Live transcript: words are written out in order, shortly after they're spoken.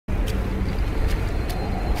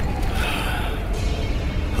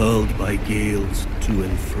hurled by gales to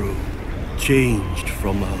and fro, changed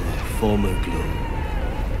from our former glow.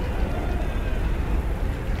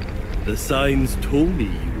 The signs told me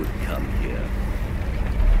you would come here.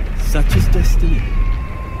 Such is destiny.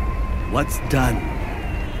 What's done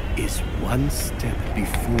is one step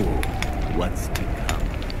before what's to come.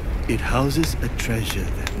 It houses a treasure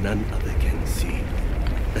that none other can see.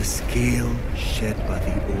 A scale shed by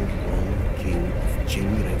the old Long King of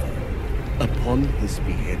Jing River upon his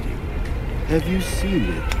beheading. Have you seen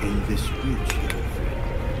it in this ridge, young friend?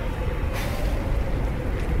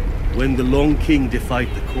 When the Long King defied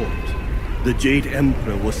the court, the Jade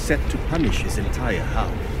Emperor was set to punish his entire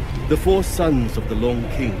house. The 4 sons of the Long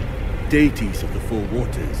King, deities of the 4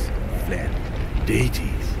 waters, fled.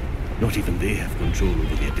 Deities? Not even they have control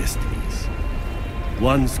over their destinies.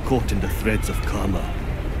 Once caught in the threads of karma,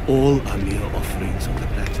 all are mere offerings on the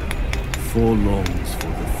platter. 4 longs for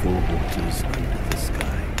the 4 waters under the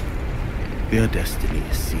sky. Their destiny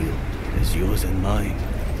is sealed, as yours and mine.